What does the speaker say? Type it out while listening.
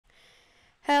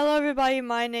everybody,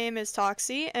 my name is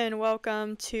Toxie, and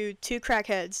welcome to Two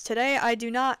Crackheads. Today I do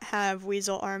not have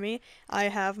Weasel Army, I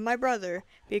have my brother,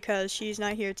 because she's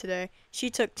not here today.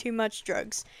 She took too much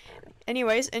drugs.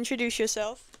 Anyways, introduce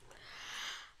yourself.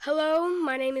 Hello,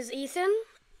 my name is Ethan,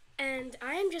 and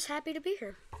I am just happy to be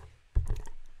here.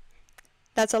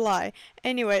 That's a lie.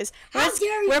 Anyways, How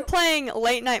dare you? we're playing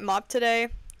Late Night Mop today,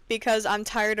 because I'm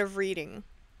tired of reading.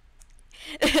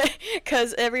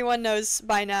 Because everyone knows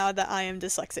by now that I am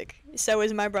dyslexic. So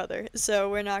is my brother.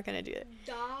 So we're not going to do it.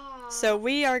 Duh. So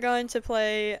we are going to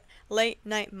play Late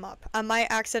Night Mop. I might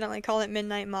accidentally call it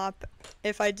Midnight Mop.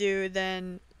 If I do,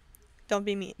 then don't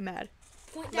be mad.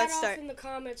 Point that Let's off start. in the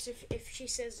comments if she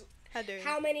says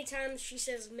How many times she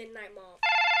says Midnight Mop.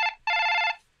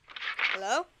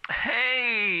 Hello?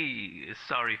 Hey,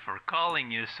 sorry for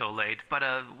calling you so late, but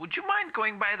would you mind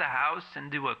going by the house and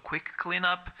do a quick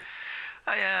cleanup?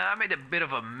 I made a bit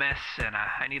of a mess and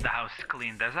I need the house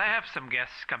cleaned as I have some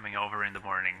guests coming over in the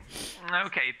morning.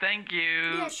 Okay, thank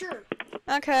you. Yeah, sure.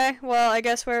 Okay, well, I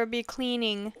guess we'll be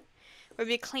cleaning. We'll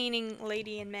be cleaning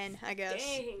lady and men, I guess.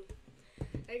 Dang.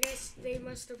 I guess they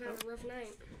must have had a rough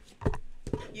night.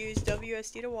 Use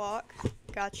WSD to walk.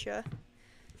 Gotcha.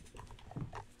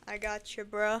 I gotcha,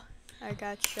 bruh. I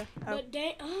gotcha. Oh, But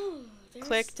there's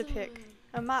click to the, pick.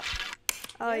 A mop.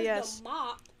 Oh, there's yes. the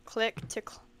mop. Click to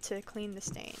clean the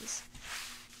stains.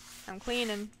 I'm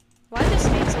cleaning. Why the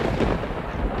stains?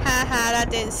 Haha, that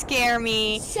didn't scare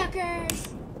me. Suckers!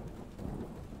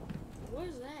 What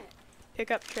is that?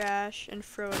 Pick up trash and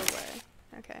throw it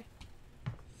away. Okay.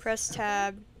 Press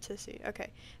tab to see. Okay.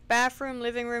 Bathroom,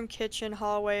 living room, kitchen,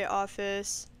 hallway,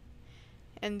 office,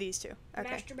 and these two. Okay.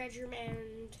 Master bedroom and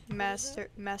Master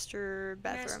bathroom.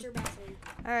 Master bathroom.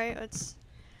 All right, let's.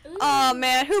 Ooh. Oh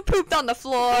man, who pooped on the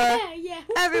floor? Yeah.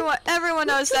 Everyone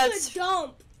knows Who took that's a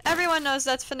dump. everyone knows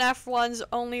that's FNAF 1's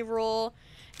only rule.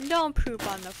 Don't poop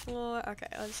on the floor. Okay,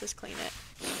 let's just clean it.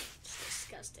 It's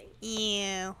disgusting.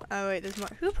 Ew. Oh wait, there's more.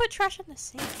 Who put trash in the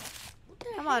sink? What the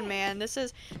Come on, heck? man. This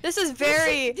is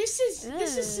very. This is Ugh.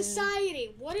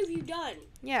 society. What have you done?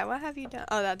 Yeah, what have you done?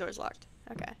 Oh, that door's locked.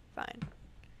 Okay, fine.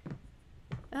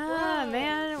 Ah, Bro.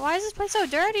 man. Why is this place so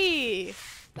dirty?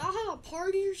 Y'all have a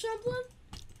party or something?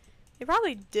 They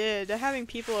probably did. They're having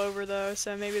people over, though,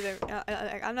 so maybe they're...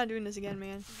 I'm not doing this again,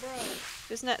 man. Bro.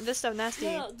 This stuff nasty.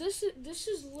 No, this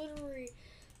is literally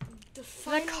the The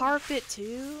final... carpet,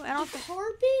 too? I don't The think...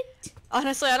 carpet?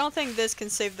 Honestly, I don't think this can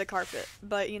save the carpet.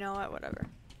 But, you know what? Whatever.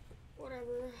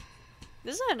 Whatever.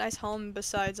 This is a nice home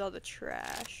besides all the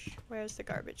trash. Where's the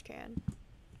garbage can?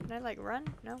 Can I, like, run?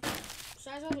 No?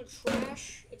 Besides all the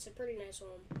trash, it's a pretty nice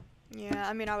home. Yeah,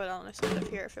 I mean, I would honestly live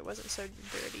here if it wasn't so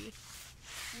dirty.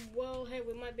 Well, hey,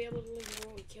 we might be able to live here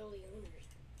when we kill the owners.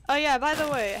 Oh yeah, by the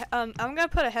way, I'm gonna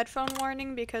put a headphone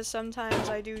warning because sometimes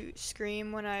I do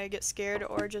scream when I get scared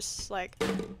or just like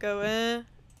go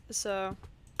so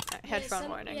headphone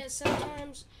warning. Yeah,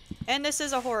 sometimes. And this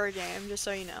is a horror game, just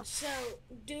so you know. So,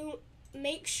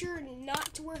 make sure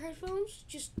not to wear headphones.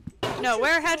 Just No,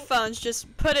 wear headphones,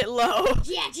 just put it low.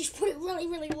 Yeah, just put it really,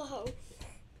 really low.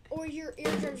 Or your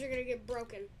eardrums are gonna get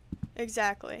broken.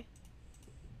 Exactly.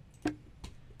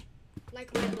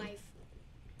 Like my life.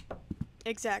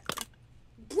 Exactly.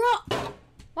 Bro!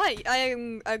 What? I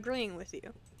am agreeing with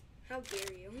you. How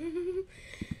dare you?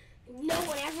 No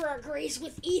one ever agrees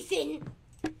with Ethan.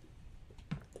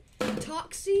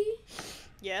 Toxie?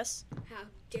 Yes? How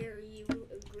dare you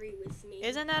agree with me?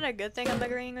 Isn't that a good thing I'm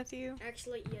agreeing with you?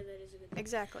 Actually, yeah, that is a good thing.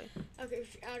 Exactly. Okay,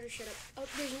 I'll just shut up. Oh,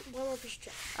 there's one more piece of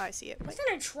trash. Oh, I see it. That's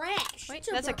not a trash. Wait,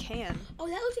 It's that's a bur- can. Oh,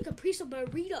 that looks like a piece of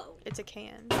burrito. It's a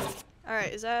can.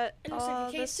 Alright, is that It looks all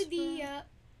like a this? quesadilla.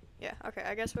 Yeah, okay,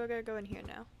 I guess we're gonna go in here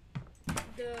now.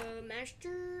 The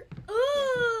master.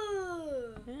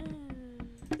 Oh!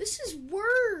 This is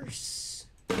worse.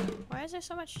 Why is there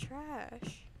so much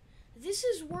trash? This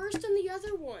is worse than the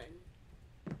other one.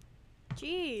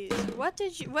 Jeez,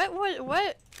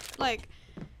 what, like,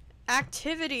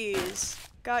 activities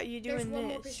got you There's doing one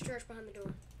more this? piece of trash behind the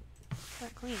door.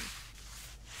 Not clean.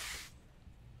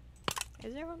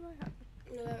 Is there one more?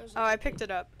 No, that was. Oh, I picked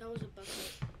it up. That was a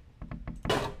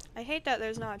bucket. I hate that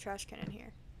there's not a trash can in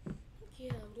here. Yeah,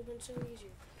 it would have been so easier.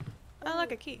 Oh,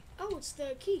 look, a key. Oh, it's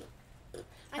the key.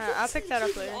 Alright, I'll it's pick the that key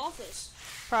up to the later. office.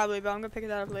 Probably, but I'm gonna pick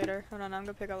that up later. Hold on, I'm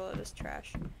gonna pick up all of this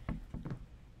trash.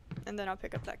 And then I'll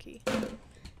pick up that key.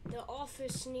 The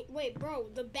office. Wait, bro.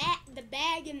 The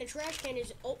bag in the trash can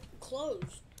is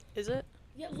closed. Is it?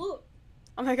 Yeah, look.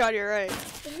 Oh my god, you're right.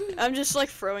 I'm just like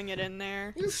throwing it in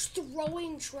there. You're just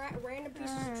throwing random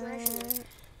pieces of trash in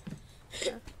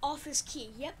there. Office key.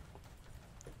 Yep.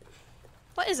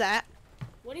 What is that?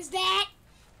 What is that?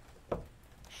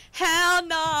 How hell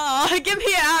no! Get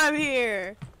me out of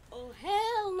here! Oh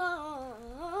hell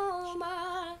no,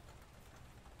 my.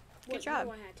 Good job.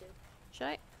 No, I had to. Should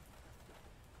I?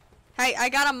 Hey, I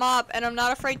got a mop and I'm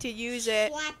not afraid to use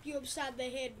it. Slap you upside the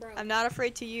head, bro. I'm not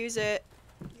afraid to use it.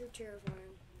 You're terrifying.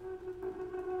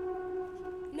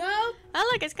 No. Oh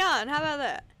look, it's gone. How about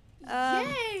that?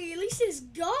 Yay! At least it's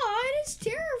gone. It's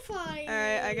terrifying.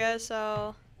 Alright, I guess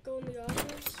I'll... Go in the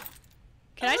office.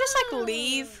 Can I just like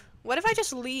leave? What if I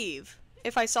just leave?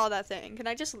 If I saw that thing, can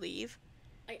I just leave?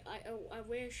 I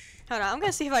wish. Hold on, I'm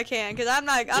gonna see if I can, cause I'm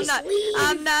not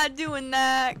Leave. doing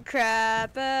that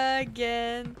crap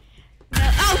again. No.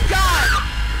 Oh God!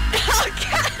 Oh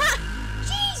God!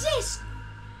 Jesus!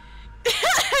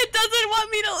 It doesn't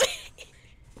want me to leave.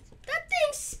 That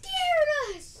thing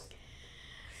scared us.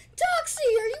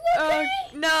 Toxie, are you okay?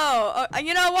 No.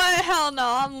 You know what? Hell no,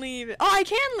 I'm leaving. Oh, I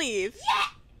can leave. Yeah.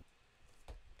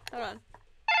 Hold on.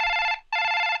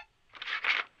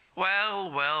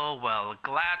 Well, well, well.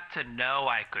 Glad to know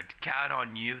I could count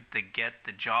on you to get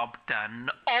the job done.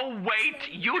 Oh, wait,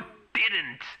 you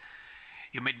didn't.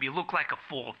 You made me look like a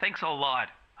fool. Thanks a lot.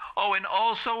 Oh, and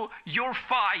also, you're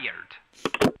fired.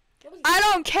 I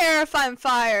don't care if I'm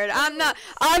fired. I'm not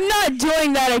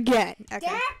doing that again.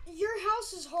 Okay. Your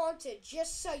house is haunted,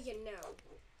 just so you know.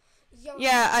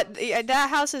 Yeah, that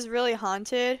house is really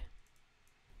haunted.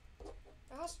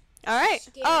 House All right.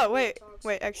 scared Oh, me, wait. Toxie.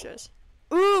 Wait, extras.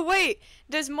 Ooh, wait.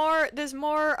 There's more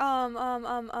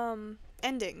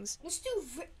endings. Let's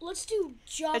do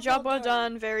job. A job well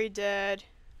done, very dead.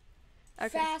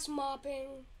 Okay. Fast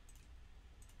mopping,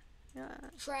 Yeah.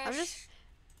 trash, I'm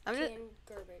just can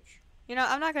garbage. You know,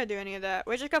 I'm not gonna do any of that.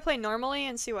 We're just gonna play normally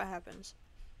and see what happens.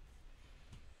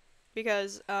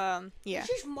 Because, yeah. Let's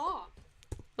just mop.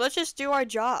 Let's just do our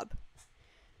job.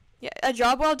 Yeah, a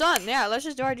job well done. Yeah, let's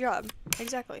just do our job.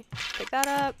 Exactly. Pick that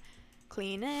up.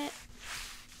 Clean it.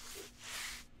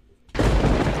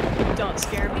 Don't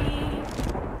scare me.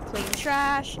 Clean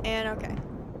trash. And okay.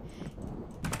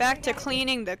 Back to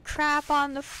cleaning the crap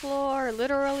on the floor.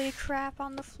 Literally crap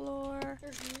on the floor.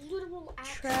 There's literal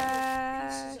actual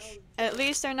Trash. pieces of. At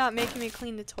least they're not making me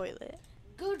clean the toilet.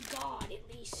 Good God,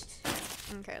 at least.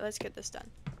 Okay, let's get this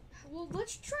done. Well,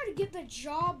 let's try to get the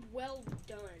job well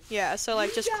done. Yeah, so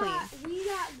like just clean. We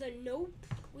got the nope.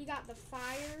 We got the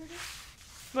fired.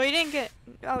 Well, you didn't get.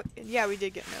 Oh, yeah, we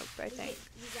did get nope, I think.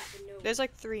 We got the nope. There's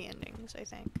like 3 endings, I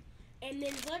think. And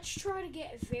then let's try to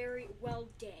get very well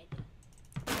dead.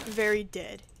 Very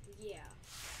dead. Yeah.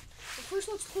 But first,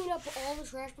 let's clean up all the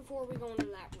trash before we go into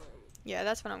that room. Yeah,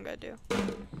 that's what I'm gonna do.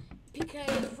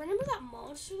 Because remember that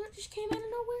monster that just came out of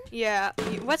nowhere? Yeah,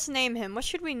 let's name him. What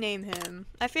should we name him?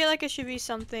 I feel like it should be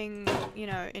something, you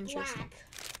know, interesting. Black.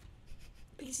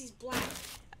 Because he's black.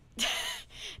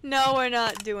 No, we're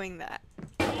not doing that.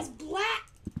 He's black.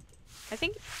 I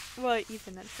think. Well,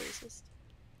 Ethan, that's racist.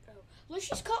 Oh, let's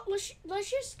just call. Let's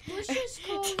just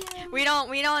call him. We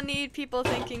don't need people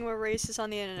thinking we're racist on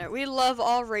the internet. We love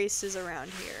all races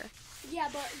around here. Yeah,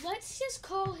 but let's just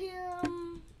call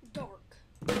him Dark.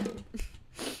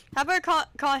 How about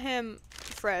call him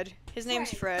Fred? His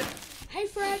name's Fred. Hey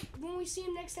Fred. When we see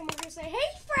him next time, we're gonna say,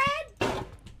 "Hey Fred."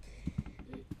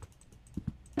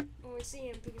 When we see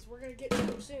him, because we're gonna get to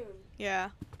him soon. Yeah,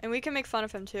 and we can make fun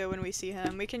of him too when we see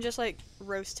him. We can just like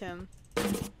roast him.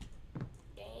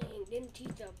 Dang, them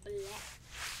teeth are black.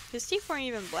 His teeth weren't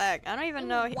even black. I don't even They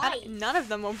know. were white. None of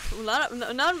them were.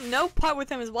 No part with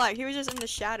him was black. He was just in the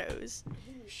shadows.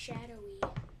 He was shadowy.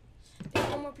 There's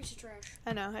one more piece of trash.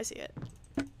 I know. I see it.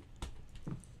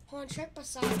 Hold on, check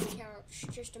beside the couch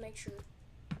just to make sure.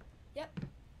 Yep.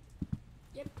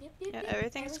 Yeah, Yep.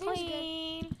 everything's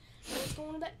clean. Good. So let's go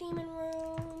into that demon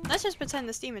room. Let's just pretend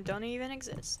this demon don't even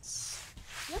exist.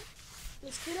 Yep.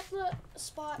 Let's clean up the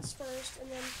spots first, and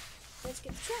then let's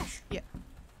get the trash. Yeah.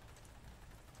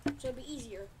 So it'll be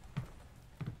easier.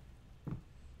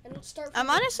 And let's start. I'm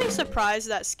honestly surprised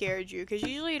that scared you, because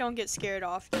usually you don't get scared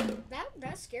often.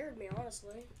 That scared me,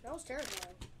 honestly. That was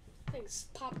terrifying. Things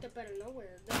popped up out of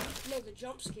nowhere. The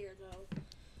jump scare though.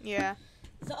 Yeah.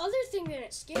 The other thing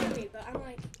didn't scare me, but I'm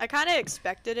like, I kind of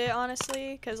expected it,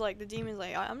 honestly, because like the demon's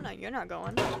like, you're not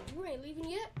going. you ain't leaving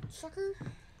yet, sucker.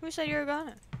 Who said you were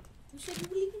gonna? Who said you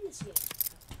were leaving this yet?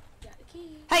 Got the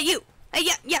key. Hey, you. Hey,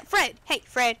 yeah, Fred. Hey,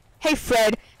 Fred. Hey,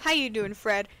 Fred. How you doing,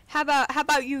 Fred? How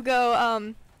about you go,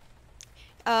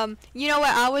 you know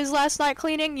what I was last night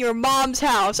cleaning? Your mom's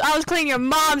house. I was cleaning your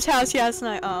mom's house last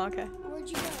night. Oh, okay. Where'd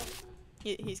you go?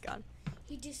 He's gone.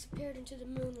 He disappeared into the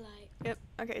moonlight. Yep.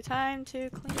 Okay, time to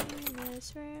clean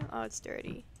this room. Oh, it's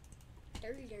dirty.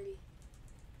 Dirty.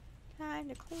 Time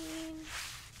to clean.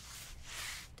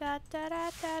 Da da da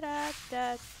da da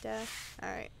da da.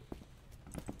 Alright.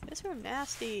 This room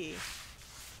nasty.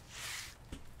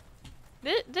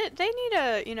 They need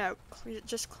a, you know,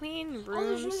 just clean Oh,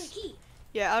 there's another rooms. key.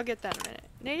 Yeah, I'll get that in a minute.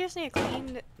 They just need a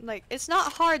clean, like, it's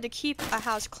not hard to keep a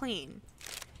house clean.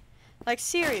 Like,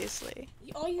 seriously.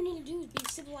 All you need to do is be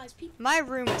civilized people, My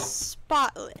room is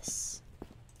spotless.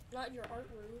 not your art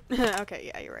room. Okay,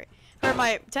 yeah, you're right. Or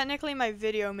technically my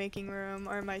video making room,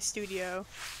 or my studio.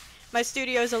 My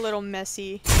studio's a little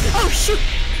messy. Oh, shoot!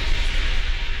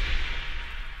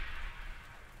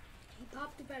 He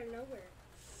popped up out of nowhere.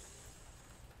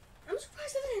 I'm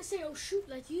surprised they didn't say, "Oh shoot,"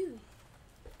 like you.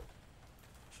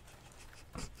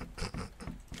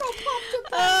 Bro popped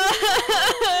up out of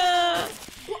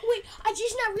nowhere. Wait, I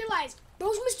just now realized.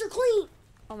 Bro's Mr. Clean.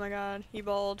 Oh my god, he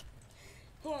bald.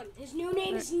 Hold on, his new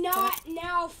name is not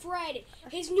now Fred.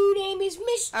 His new name is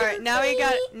Mr. Alright, now we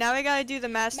gotta do the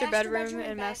master Master bedroom bedroom and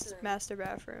and bathroom. master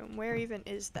bathroom. Where even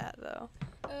is that though?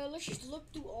 Let's just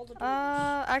look through all the doors.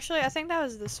 Actually I think that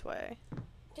was this way.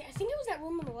 I think it was that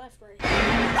room on the left, right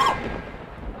here.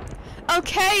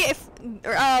 Okay,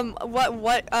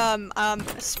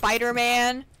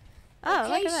 Spider-Man. Oh, Okay,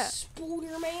 look at that.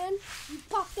 Spider-Man, you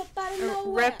popped up out of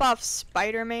nowhere. Rip off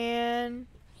Spider-Man.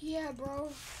 Yeah, bro.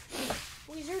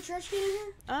 Wait, is there a trash can in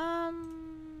here?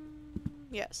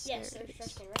 Yes. Yes, there there's a it trash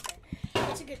is. can right there.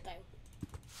 That's a good thing.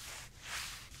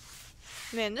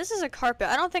 Man, this is a carpet.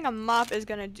 I don't think a mop is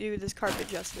gonna do this carpet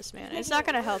justice, man. It's not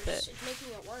gonna help it. It's making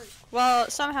it worse. Well,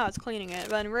 somehow it's cleaning it,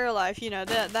 but in real life, you know,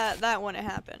 that wouldn't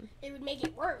happen. It would make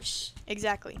it worse.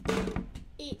 Exactly.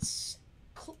 It's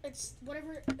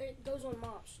whatever it goes on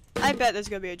mops. I bet there's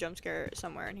gonna be a jump scare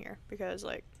somewhere in here because,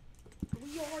 like,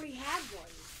 We already had one.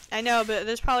 I know, but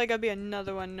there's probably gonna be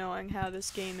another one knowing how this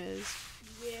game is.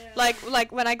 Yeah.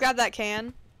 Like when I grab that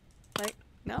can, like,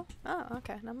 no? Oh,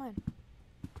 okay, never mind.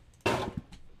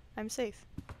 I'm safe.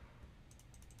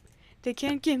 They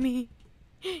can't get me.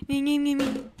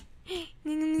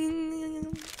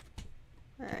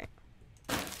 Alright.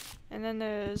 And then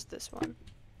there's this one.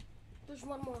 There's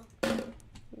one more.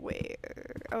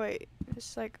 Where? Oh wait,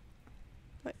 it's like,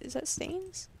 what is that?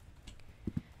 Stains?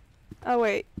 Oh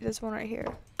wait, there's one right here.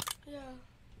 Yeah.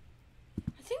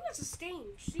 I think that's a stain.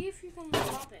 See if you can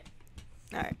pop it.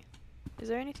 All right. Is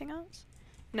there anything else?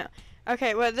 No.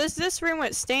 Okay. Well, this room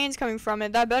with stains coming from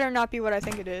it. That better not be what I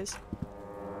think it is.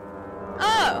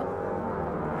 Oh.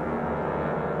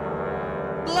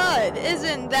 Blood.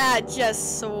 Isn't that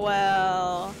just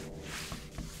swell?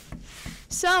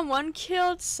 Someone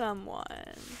killed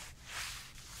someone.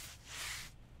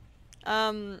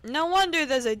 No wonder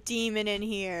there's a demon in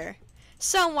here.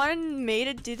 Someone made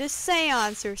it do the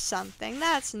seance or something.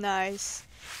 That's nice.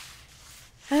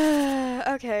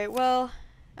 Okay, well,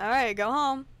 alright, go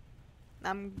home.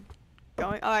 I'm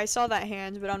going. Oh, I saw that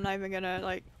hand, but I'm not even gonna,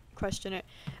 like, question it.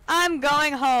 I'm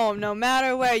going home, no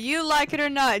matter where you like it or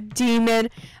not, demon.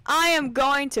 I am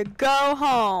going to go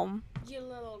home. You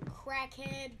little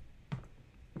crackhead.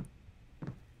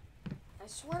 I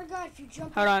swear to God, if you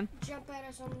jump Hold on. jump at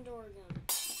us on the door again.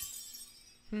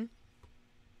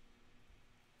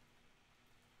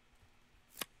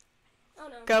 Oh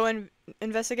no. Go and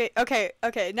investigate. Okay,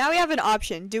 now we have an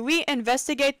option. Do we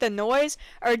investigate the noise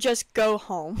or just go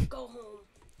home? Go home.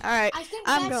 Alright, I think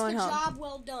I'm that's going the home. job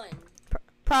well done.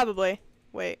 Probably.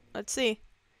 Wait, let's see.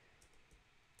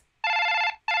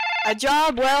 A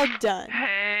job well done.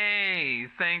 Hey,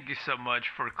 thank you so much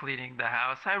for cleaning the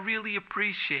house. I really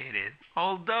appreciate it.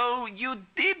 Although you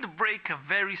did break a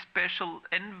very special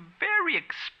and very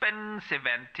expensive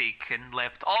antique and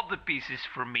left all the pieces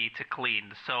for me to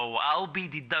clean, so I'll be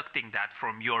deducting that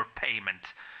from your payment.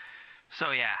 So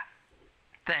yeah,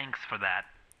 thanks for that.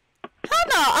 Hell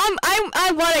no,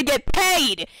 I want to get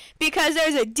paid because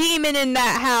there's a demon in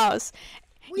that house.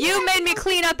 We You have made to me go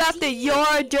clean to up the after demon.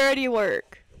 your dirty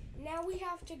work. Now we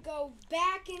have to go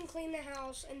back and clean the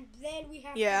house, and then we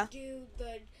have Yeah. to do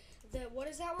the what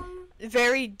is that one?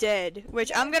 Very dead,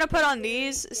 which I'm gonna put on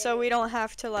these so we don't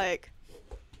have to like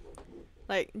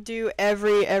do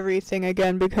everything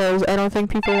again because I don't think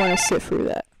people want to sit through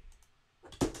that.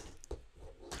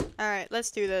 All right,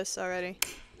 let's do this already.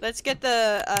 Let's get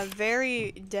the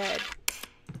very dead.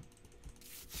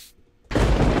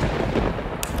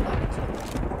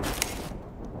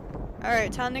 All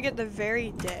right, time to get the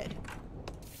very dead.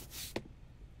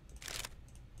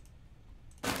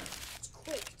 It's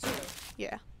quick too.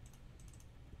 Yeah.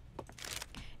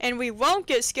 And we won't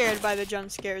get scared by the jump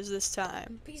scares this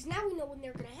time. Because now we know when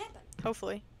they're gonna happen.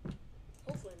 Hopefully.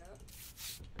 Hopefully not.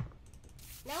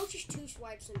 Now it's just 2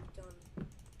 swipes and done.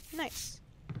 Nice.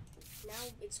 Now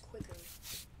it's quicker.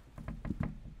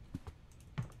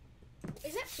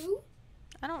 Is that Boo?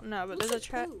 I don't know, but Looks there's a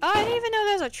trash. like poop. Oh, I didn't even know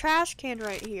there's a trash can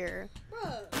right here.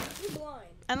 Bruh, you're blind.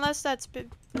 Unless that's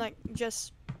like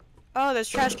just. Oh, there's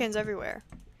trash cans everywhere.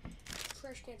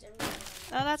 Trash cans everywhere.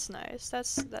 Oh, that's nice.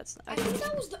 That's I nice. think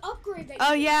that was the upgrade that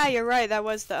Oh you did. yeah, you're right. That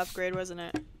was the upgrade, wasn't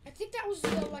it? I think that was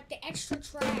the extra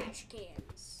trash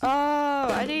cans. Oh,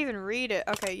 I didn't even read it.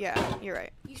 Okay, yeah, you're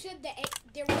right. You said that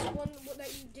there was one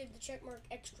that you did the checkmark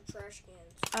extra trash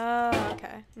cans. Oh,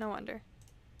 okay. No wonder.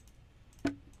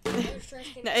 There's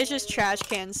trash cans No, it's just everywhere. Trash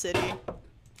Can City.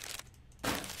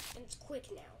 And it's quick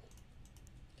now.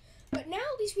 But now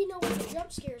at least we know when the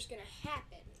jump scare is gonna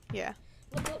happen. Yeah.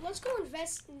 Let's go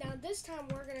invest. Now this time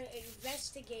we're gonna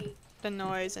investigate. The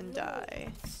noise and die.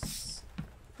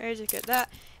 Where'd you get that?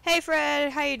 Hey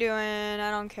Fred, how you doing? I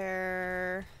don't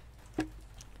care.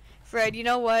 Fred, you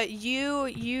know what?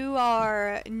 You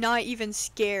are not even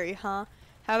scary, huh?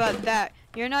 How about that?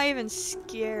 You're not even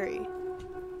scary.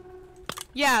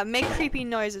 Yeah, make creepy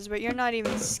noises, but you're not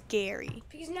even scary.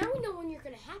 Because now we know when you're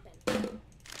gonna happen.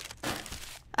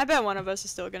 I bet one of us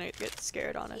is still gonna get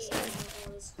scared, honestly.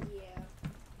 Yeah.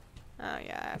 Oh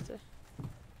yeah, I have to.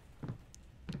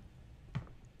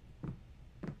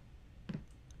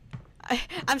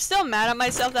 I'm still mad at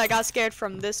myself that I got scared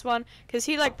from this one, cause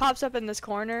he like pops up in this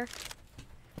corner,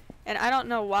 and I don't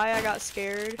know why I got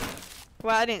scared.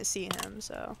 Well, I didn't see him,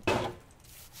 so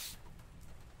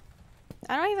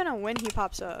I don't even know when he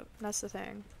pops up. That's the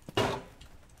thing.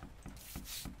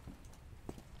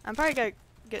 I'm probably gonna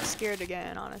get scared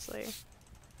again, honestly.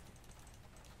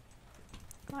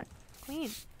 Come on, clean.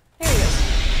 There he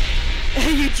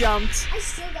is. You jumped. I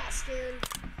still got scared.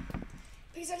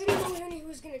 Because I didn't know when he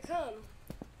was gonna come.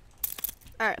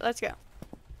 Alright, let's go.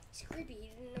 It's creepy. He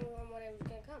didn't know when it was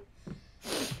gonna come.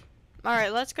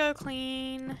 Alright, let's go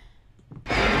clean.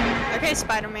 Okay,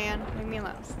 Spider-Man, leave me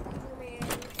alone.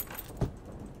 Spooderman.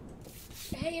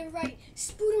 Hey everybody,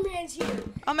 Spooderman's here.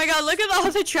 Oh my god, look at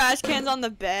all the trash cans on the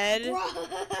bed. Bruh.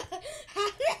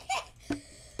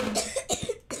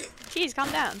 Jeez,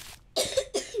 calm down.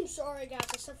 I'm sorry guys,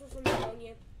 I suffer from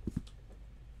pneumonia.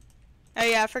 Oh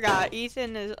yeah, I forgot.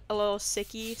 Ethan is a little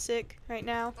sick right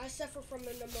now. I suffer from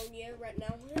a pneumonia right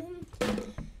now.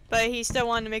 But he still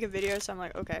wanted to make a video, so I'm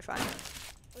like, okay, fine.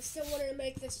 I still wanted to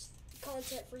make this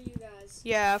content for you guys.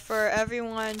 Yeah, for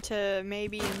everyone to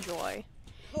maybe enjoy.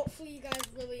 Hopefully you guys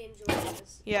really enjoy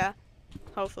this. Yeah,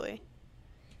 hopefully.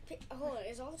 Hold on,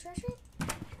 is all the trash out?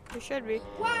 We should be.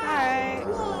 Wow! Alright.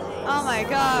 What? Oh my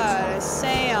god, a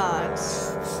seance.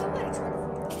 Somebody tried to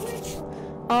form a witch.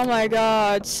 Oh my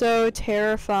god, so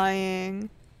terrifying.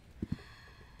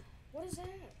 What is that?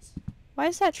 Why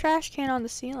is that trash can on the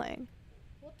ceiling?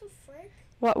 What the frick?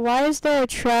 Why is there a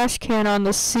trash can on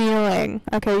the ceiling?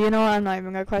 Okay, you know what? I'm not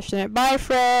even gonna question it. Bye,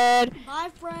 Fred. Bye,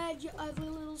 Fred, you ugly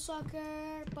little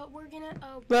sucker. But we're gonna.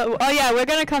 Oh yeah, we're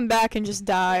gonna come back and just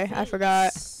die. I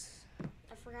forgot.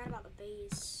 I forgot about the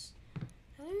base.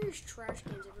 I think there's trash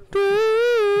cans everywhere.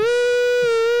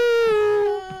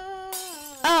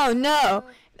 Oh no!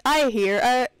 I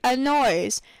hear a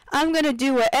noise. I'm gonna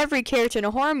do what every character in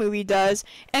a horror movie does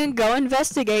and go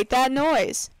investigate that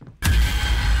noise.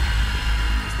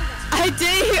 I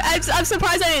did. I'm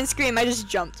surprised I didn't scream. I just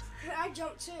jumped. I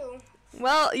jumped too.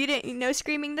 Well, you didn't. No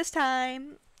screaming this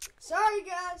time. Sorry,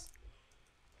 guys.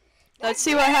 Let's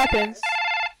see what happens.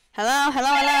 Hello, hello,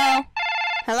 hello.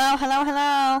 Hello, hello,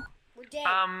 hello. We're dead.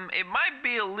 It might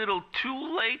be a little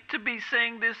too late to be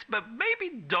saying this, but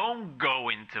maybe don't go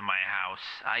into my house.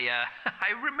 I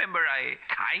remember I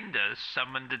kinda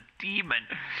summoned a demon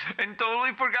and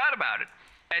totally forgot about it.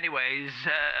 Anyways,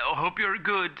 hope you're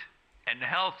good and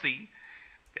healthy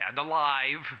and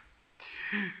alive.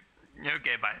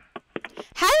 Okay, bye.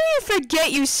 How do you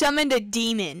forget you summoned a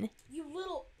demon? You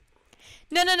little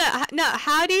No.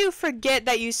 How do you forget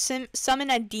that you summon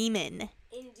a demon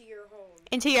into your home.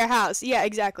 into your house? Yeah,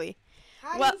 exactly.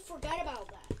 How Well- do you forget about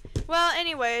that? Well,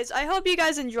 anyways, I hope you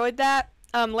guys enjoyed that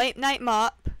late night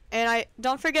mop, and I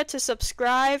don't forget to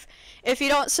subscribe. If you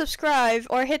don't subscribe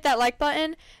or hit that like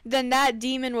button, then that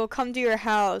demon will come to your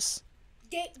house.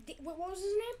 What was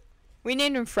his name? We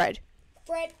named him Fred.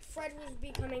 Fred will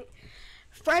be coming.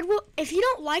 Fred will. If you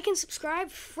don't like and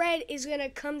subscribe, Fred is gonna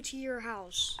come to your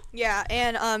house. Yeah,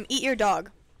 and eat your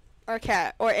dog, or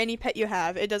cat, or any pet you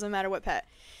have. It doesn't matter what pet.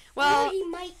 Well, Or he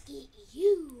might eat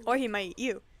you. or he might eat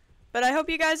you. But I hope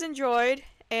you guys enjoyed,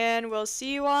 and we'll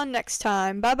see you all next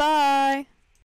time. Bye bye.